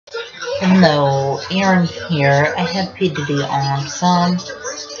Hello, Aaron here. I have PDD on some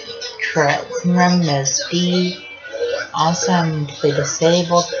Misty. Also, I'm mentally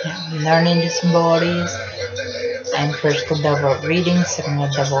disabled, learning disabilities. I'm first grade double reading, second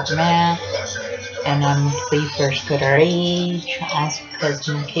grade double math, and I'm mentally first grader age. Also, because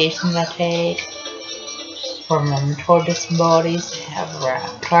of medications I take. For my mental disabilities, I have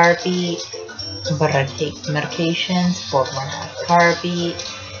rapid heartbeat, but I take medications for my rapid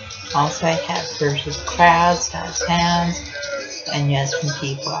heartbeat. Also, I have versus crowds, that sounds, and yes, when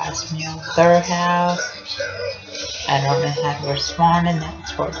people ask me about their house, I don't know how to respond in that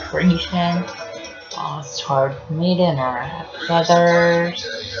situation. It's hard for me to interact with others.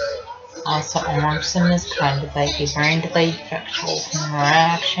 Also, autism is kind of like a brain delayed sexual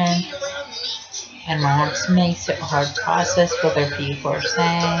interaction, and autism makes it hard to process what other people are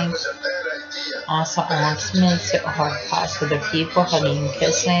saying. Also, autism makes it hard to process other people hugging and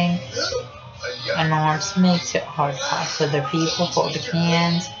kissing. And autism makes it hard to process other people holding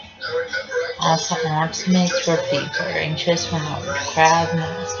hands. Also, autism makes where people are anxious when out in the crowd and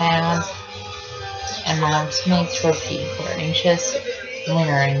that sounds. And autism makes where people are anxious when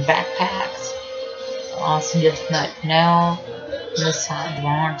wearing backpacks. Also, just let you know, the signs of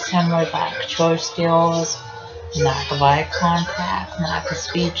autism are lack of choice skills, lack of eye contact, lack of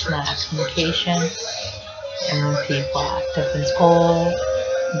speech, lack of communication. And when people act up in school,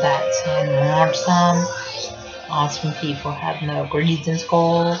 that's autism. Also, when people have no grades in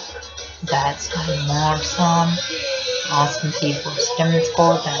school, that's autism. Also, when people stim in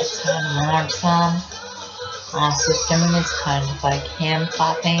school, that's autism. Also, stimming is kind of like hand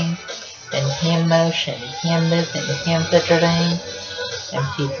clapping, and hand motion, hand movement, and hand fidgeting. And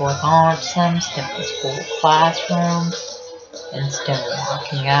people with autism stim in school classrooms, and stim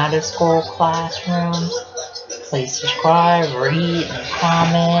walking out of school classrooms. Please subscribe, read, and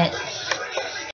comment.